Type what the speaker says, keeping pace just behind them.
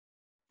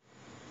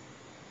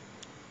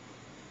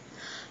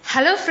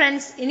Hello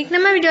friends, இன்னைக்கு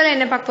நம்ம வீடியோல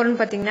என்ன பார்க்க போறோம்னு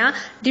பாத்தீங்கன்னா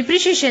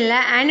depreciationல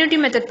annuity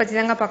method பத்தி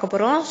தாங்க பார்க்க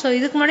போறோம். சோ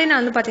இதுக்கு முன்னாடி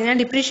நான் வந்து பாத்தீங்கன்னா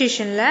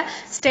depreciationல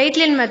straight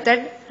line method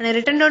and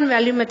written down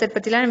value method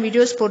பத்திலாம்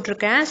வீடியோஸ்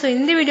போட்டுருக்கேன். சோ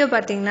இந்த வீடியோ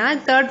பாத்தீங்கன்னா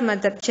third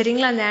method.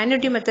 சரிங்களா, அந்த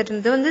annuity method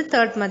வந்து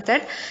third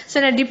method.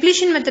 சோ நான்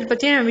depletion method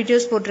பத்தி நான்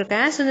வீடியோஸ்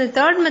போட்டுருக்கேன். சோ இந்த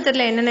third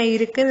methodல என்னென்ன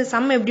இருக்கு, இந்த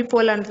sum எப்படி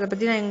போலாம்ன்றத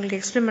பத்தி நான்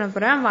உங்களுக்கு எக்ஸ்பிளைன் பண்ண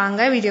போறேன்.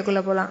 வாங்க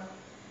வீடியோக்குள்ள போலாம்.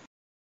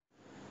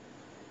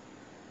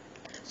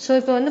 ஸோ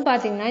இப்போ வந்து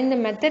பார்த்தீங்கன்னா இந்த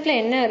மெத்தடில்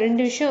என்ன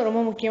ரெண்டு விஷயம் ரொம்ப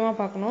முக்கியமாக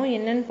பார்க்கணும்.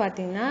 என்னன்னு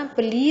பார்த்தீங்கன்னா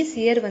இப்போ லீஸ்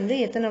இயர் வந்து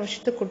எத்தனை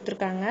வருஷத்துக்கு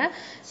கொடுத்துருக்காங்க.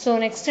 ஸோ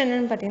நெக்ஸ்ட்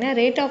என்னன்னு பார்த்தீங்கன்னா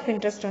ரேட் ஆஃப்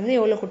இன்ட்ரெஸ்ட் வந்து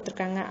எவ்வளோ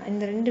கொடுத்துருக்காங்க.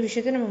 இந்த ரெண்டு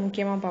விஷயத்தையும் நம்ம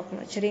முக்கியமாக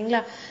பார்க்கணும்.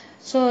 சரிங்களா,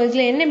 ஸோ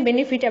இதில் என்ன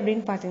பெனிஃபிட்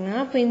அப்படின்னு பார்த்தீங்கன்னா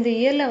இப்போ இந்த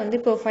இயரில் வந்து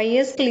இப்போ 5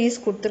 இயர்ஸ்க்கு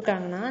லீஸ்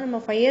கொடுத்துருக்காங்கன்னா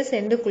நம்ம 5 இயர்ஸ்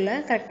எண்டுக்குள்ளே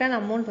கரெக்டான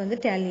அமௌண்ட் வந்து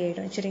டேலி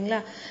ஆகிடும். சரிங்களா,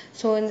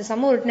 ஸோ இந்த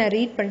சம்ம ஒரு நான்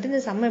ரீட் பண்ணிட்டு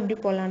இந்த சம்ம எப்படி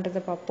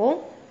போகலான்றதை பார்ப்போம்.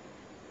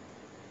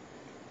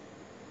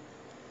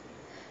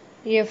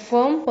 A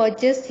firm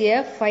purchased a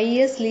 5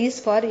 years lease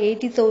for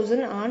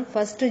 80,000 on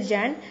 1st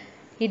Jan.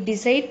 It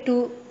decided to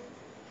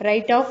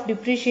write off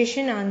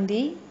depreciation on the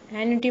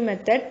annuity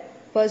method,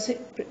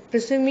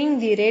 presuming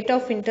the rate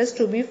of interest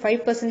to be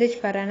 5%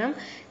 per annum.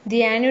 The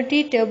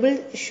annuity table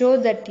show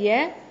that a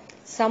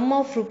sum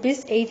of rupees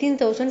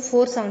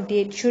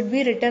 18,478 should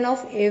be written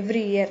off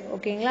every year.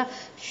 Okay,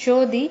 show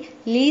the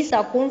lease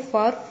account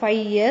for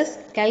 5 years.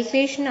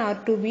 Calculation are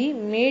to be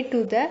made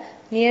to the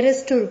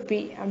nearest rupee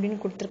அப்படின்னு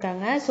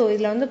கொடுத்துருக்காங்க. So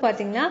இதில் வந்து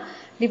பார்த்தீங்கன்னா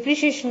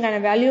டிப்ரிஷியேஷனுக்கான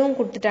வேல்யூவும்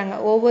கொடுத்துட்டாங்க.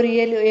 ஒவ்வொரு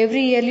இயர்லையும்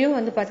every இயர்லையும்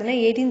வந்து பார்த்தீங்கன்னா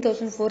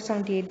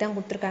 18,478 தான்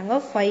கொடுத்துருக்காங்க.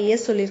 5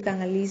 இயர்ஸ்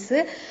சொல்லியிருக்காங்க lease.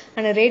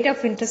 And rate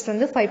of interest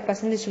வந்து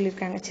 5%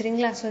 சொல்லியிருக்காங்க.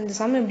 சரிங்களா, ஸோ இந்த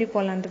சம் எப்படி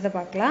போகலான்றதை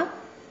பார்க்கலாம்.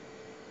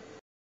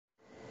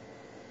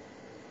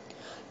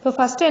 இப்போ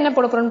ஃபர்ஸ்ட் என்ன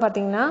போட போகிறோம்னு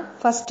பார்த்தீங்கன்னா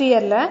ஃபர்ஸ்ட்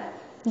இயரில்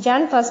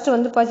Jan 1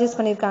 வந்து பர்ச்சேஸ்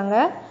பண்ணியிருக்காங்க.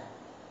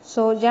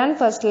 So Jan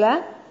 1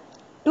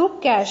 to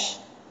cash.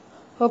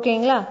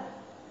 ஓகேங்களா,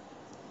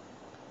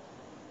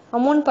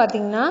 அமௌண்ட்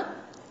பார்த்தீங்கன்னா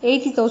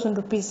 80,000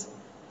 rupees.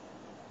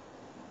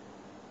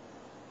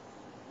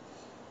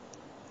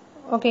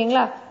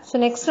 ஓகேங்களா, ஸோ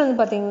நெக்ஸ்ட் வந்து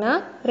பார்த்தீங்கன்னா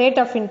ரேட்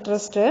ஆஃப்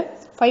இன்ட்ரெஸ்ட்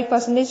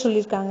 5%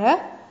 சொல்லியிருக்காங்க.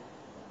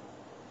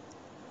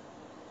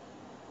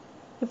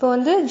 இப்போ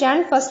வந்து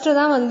Jan 1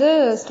 தான் வந்து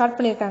ஸ்டார்ட்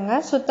பண்ணியிருக்காங்க.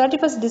 ஸோ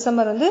 31st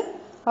December வந்து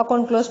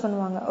அக்கௌண்ட் க்ளோஸ்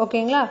பண்ணுவாங்க.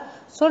 ஓகேங்களா,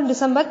 so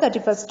December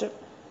 31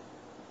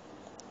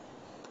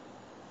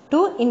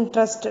 to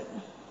interest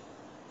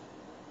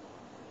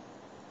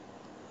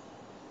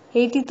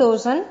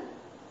 80,000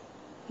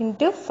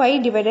 into 5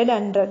 divided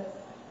 100.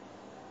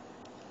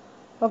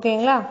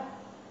 ஓகேங்களா,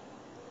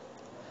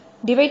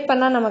 டிவைட்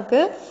பண்ணா நமக்கு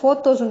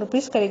 4,000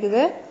 rupees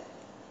கிடைக்குது.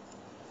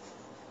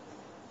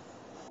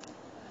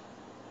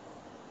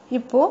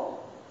 இப்போ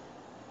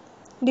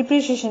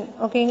டிப்ரிசியேஷன்.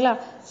 ஓகேங்களா,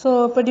 ஸோ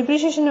இப்போ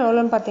டிப்ரிசியேஷன்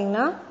எவ்வளோன்னு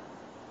பார்த்தீங்கன்னா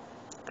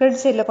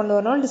கிரெடிட் சைடில் கொண்டு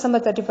வரணும். December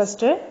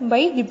 31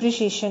 by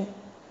depreciation.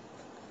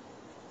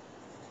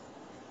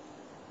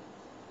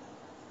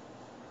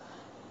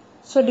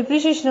 So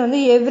depreciation வந்து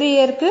எவ்ரி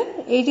இயருக்கு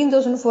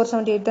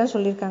 18,478 தான்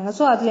சொல்லியிருக்காங்க.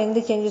 ஸோ அதில் எந்த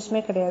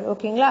சேஞ்சஸுமே கிடையாது.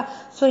 ஓகேங்களா,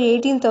 ஸோ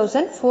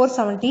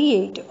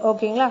 18,478.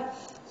 ஓகேங்களா,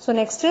 ஸோ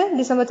நெக்ஸ்ட்டு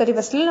December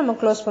 31 நம்ம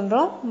க்ளோஸ்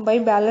பண்ணுறோம் பை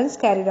பேலன்ஸ்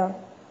கேரிட் ஆன்.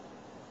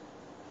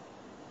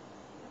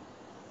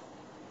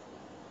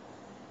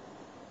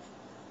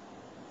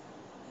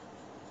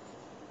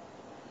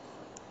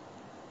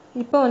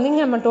 இப்போ வந்து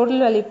இங்கே நம்ம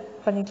டோட்டல் வேல்யூ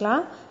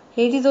பண்ணிக்கலாம்.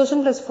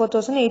 80,000 +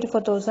 4,000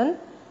 84,000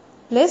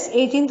 ப்ளஸ்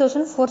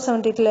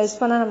 18,478 லெஸ்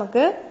பண்ணால்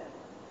நமக்கு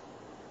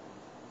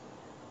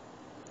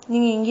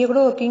நீங்கள் இங்கே கூட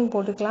ஒர்க்கிங்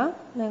போட்டுக்கலாம்.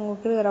 நான்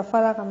உங்களுக்கு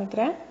ரஃபாக தான்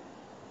காமிக்கிறேன்.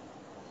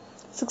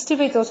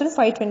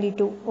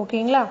 65,522.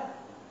 ஓகேங்களா,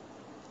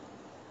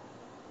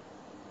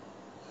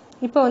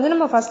 இப்போ வந்து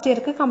நம்ம ஃபர்ஸ்ட்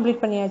இயருக்கு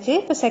கம்ப்ளீட் பண்ணியாச்சு.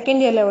 இப்போ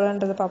செகண்ட் இயரில்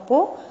எவ்வளோன்றதை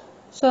பார்ப்போம்.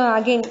 So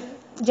again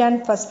Jan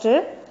 1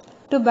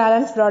 to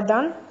balance broad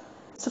down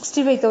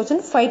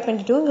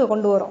 65,522 இங்கே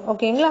கொண்டு வரும்.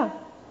 ஓகேங்களா,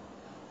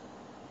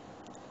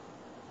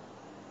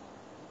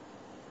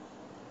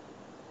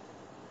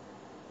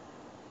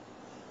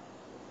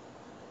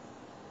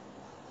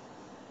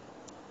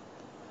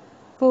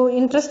 இப்போ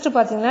இன்ட்ரெஸ்ட்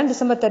பார்த்தீங்கன்னா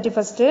December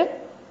 31.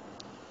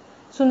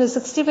 ஸோ இந்த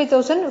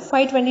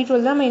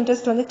 65,522 தான் நம்ம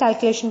இன்ட்ரெஸ்ட் வந்து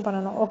கால்குலேஷன்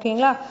பண்ணணும்.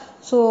 ஓகேங்களா,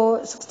 ஸோ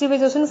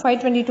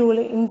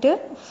 65,522 இன்ட்டு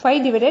 5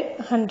 டிவைடட்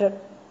 100.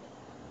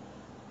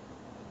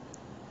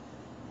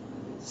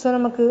 ஸோ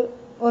நமக்கு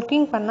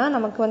ஒர்க்கிங் பண்ணால்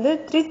நமக்கு வந்து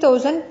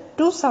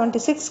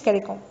 3,276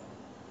 கிடைக்கும்.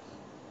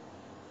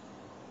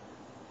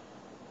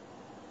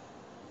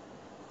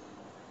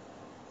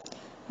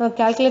 நான்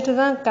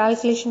கால்குலேட்டர் தான்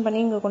கால்குலேஷன்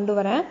பண்ணி இங்கே கொண்டு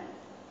வரேன்.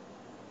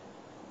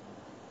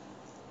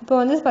 இப்போ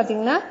வந்து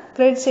பார்த்தீங்கன்னா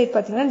கிரெடிட் சைட்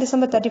பார்த்தீங்கன்னா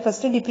December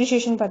 31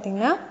 டிப்ரிசியேஷன்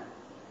பார்த்தீங்கன்னா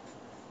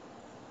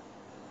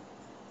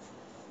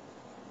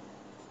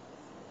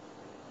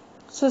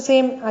ஸோ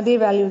சேம் அதே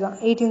வேல்யூ தான்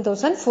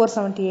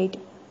 18,478.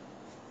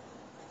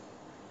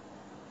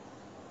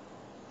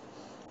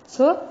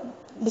 ஸோ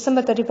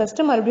December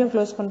 31 மறுபடியும்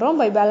க்ளோஸ் பண்ணுறோம்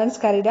பை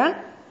பேலன்ஸ் கேரிட் ஆன்.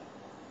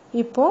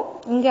 இப்போ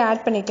இங்கே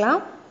ஆட் பண்ணிக்கலாம்.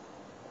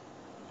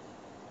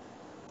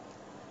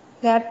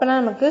 இதை ஆட்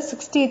பண்ணால் நமக்கு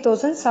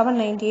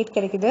 68,798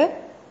 கிடைக்குது.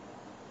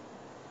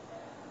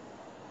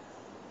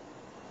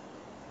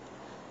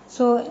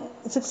 ஸோ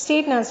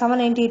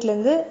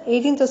 68,798லேருந்து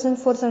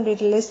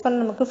 18,478 லெஸ் பண்ண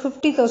நமக்கு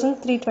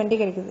 50,320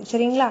 கிடைக்குது.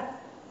 சரிங்களா?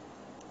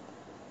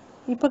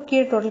 இப்போ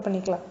கீழே டோட்டல்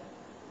பண்ணிக்கலாம்.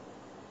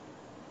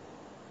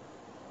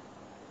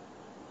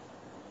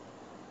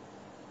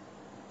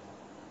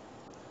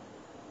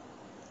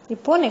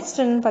 இப்போ நெக்ஸ்ட்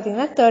என்னன்னு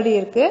பார்த்தீங்கன்னா தேர்ட்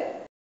இயருக்கு.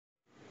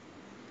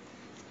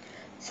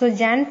 So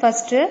John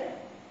first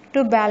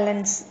to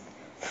balance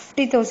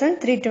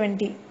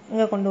 50,320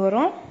 இங்கே கொண்டு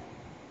வரும்.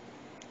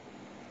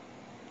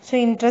 ஸோ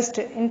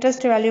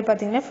இன்ட்ரெஸ்ட் வேல்யூ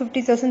பார்த்தீங்கன்னா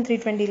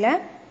 50,320ல்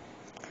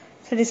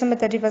ஸோ December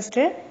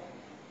 31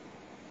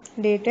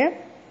 டேட்டு.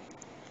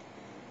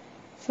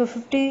 ஸோ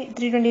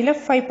 50,320ல்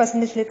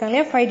 5% சொல்லியிருக்காங்க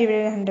இல்லையா,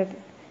 5/100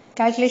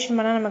 கால்குலேஷன்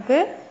பண்ணால் நமக்கு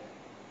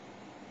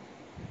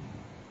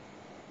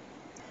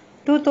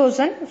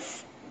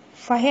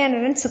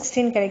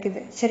 2,516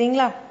 கிடைக்குது.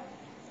 சரிங்களா?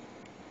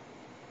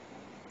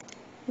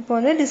 இப்போ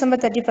வந்து December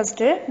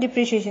 31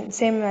 டிப்ரிஷியேஷன்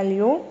சேம்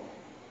வேல்யூ.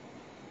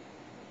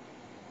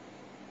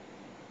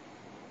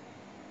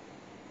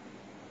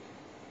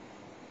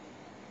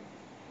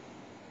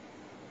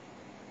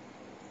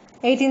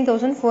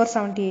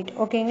 $18,478.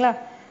 ஓகேங்களா?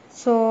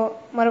 ஸோ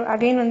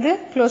அகைன் வந்து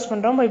க்ளோஸ்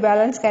பண்ணுறோம். By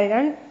balance carried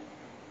on.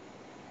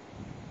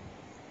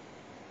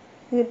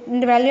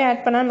 இந்த வேல்யூ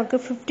ஆட் பண்ணால் நமக்கு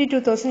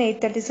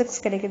 52,836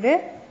 கிடைக்குது.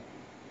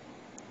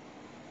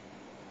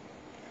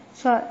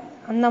 ஸோ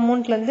அந்த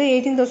அமௌண்ட்லேருந்து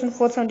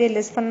 18,478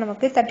 லெஸ் பண்ண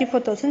நமக்கு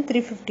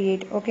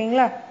 34,358.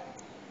 ஓகேங்களா?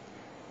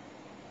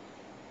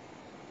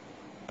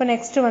 இப்போ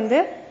நெக்ஸ்ட்டு வந்து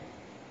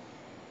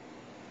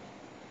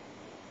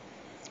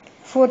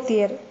ஃபோர்த்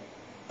இயர்.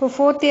 இப்போ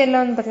ஃபோர்த் இயரில்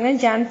வந்து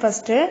பார்த்தீங்கன்னா ஜான்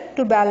ஃபஸ்ட்டு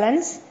டு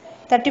பேலன்ஸ்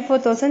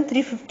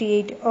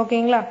 34,358.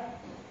 ஓகேங்களா?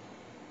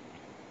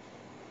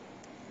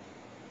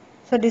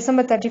 So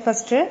December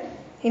 31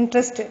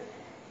 interest.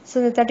 ஸோ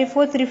இந்த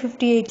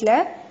 34,358ல்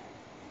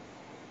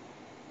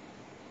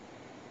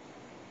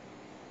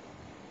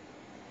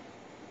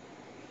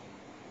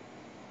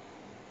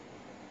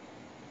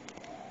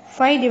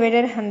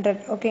 5/100.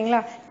 ஓகேங்களா?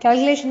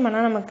 கால்குலேஷன்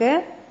பண்ணால் நமக்கு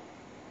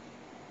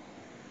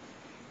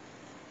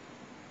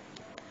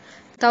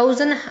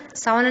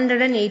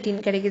 1,718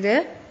 கிடைக்குது.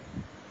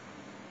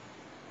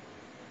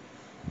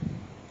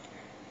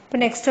 இப்போ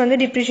நெக்ஸ்ட் வந்து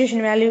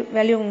டிப்ரிஷியேஷன்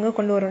வேல்யூ இங்கே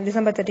கொண்டு வரும்.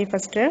 December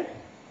 31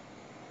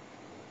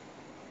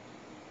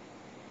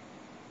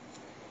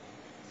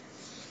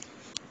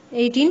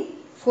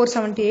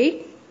 18,478.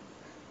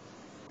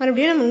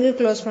 மறுபடியும் நம்ம இங்கே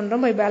க்ளோஸ்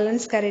பண்ணுறோம். பை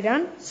பேலன்ஸ் கேரிட்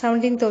ஆன்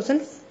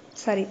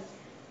 17,000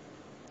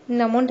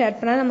 இந்த அமௌண்ட் ஆட்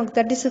பண்ணால் நமக்கு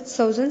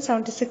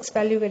 36,076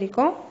 வேல்யூ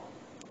கிடைக்கும்.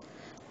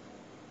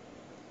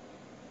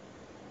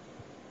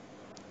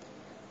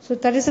 ஸோ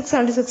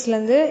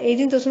 3676லேருந்து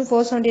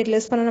 18,478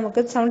 லெஸ் பண்ணால்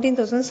நமக்கு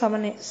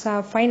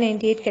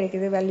 17,598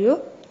 கிடைக்குது வேல்யூ.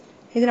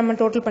 இது நம்ம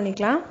டோட்டல்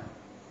பண்ணிக்கலாம்.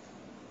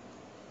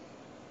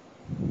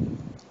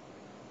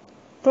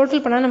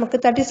 டோட்டல் பண்ணால் நமக்கு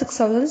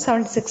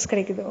 36,076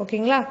 கிடைக்குது.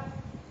 ஓகேங்களா?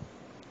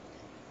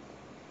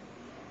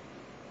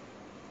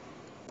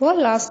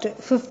 இப்போது last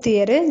fifth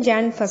year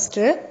John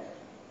first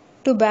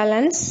to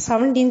balance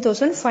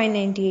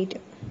 17,598.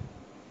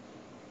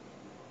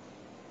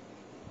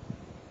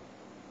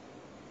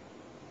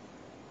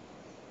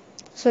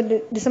 So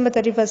December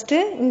 31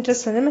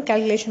 interest வந்து நம்ம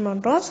கேல்குலேஷன்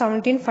பண்ணுறோம்.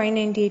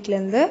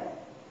 17,598லேருந்து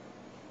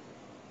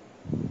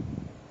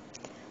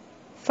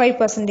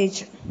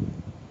 5%.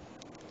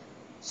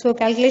 ஸோ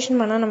கேல்குலேஷன்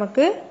பண்ணால்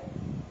நமக்கு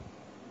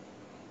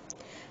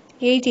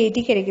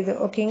 880 கிடைக்குது.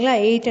 ஓகேங்களா?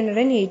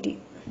 880.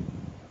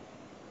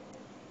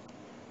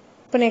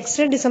 இப்போ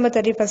next December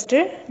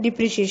 31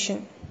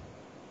 depreciation.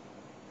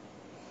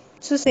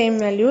 So same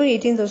value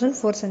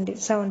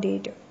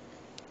 18,478.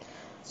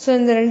 So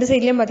இந்த ரெண்டு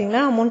சைட்லேயும்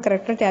பார்த்தீங்கன்னா அமௌண்ட்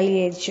கரெக்டாக டேலி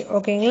ஆயிடுச்சு.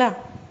 ஓகேங்களா?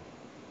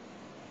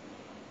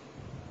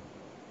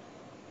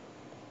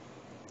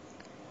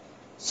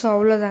 ஸோ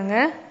அவ்வளோதாங்க.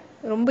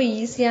 ரொம்ப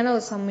ஈஸியான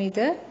ஒரு சம்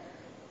இது.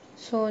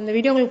 ஸோ இந்த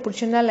வீடியோ உங்களுக்கு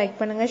பிடிச்சிருந்தா லைக்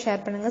பண்ணுங்கள்,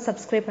 ஷேர் பண்ணுங்கள்,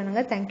 சப்ஸ்கிரைப்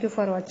பண்ணுங்கள். தேங்க்யூ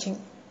ஃபார் வாட்சிங்.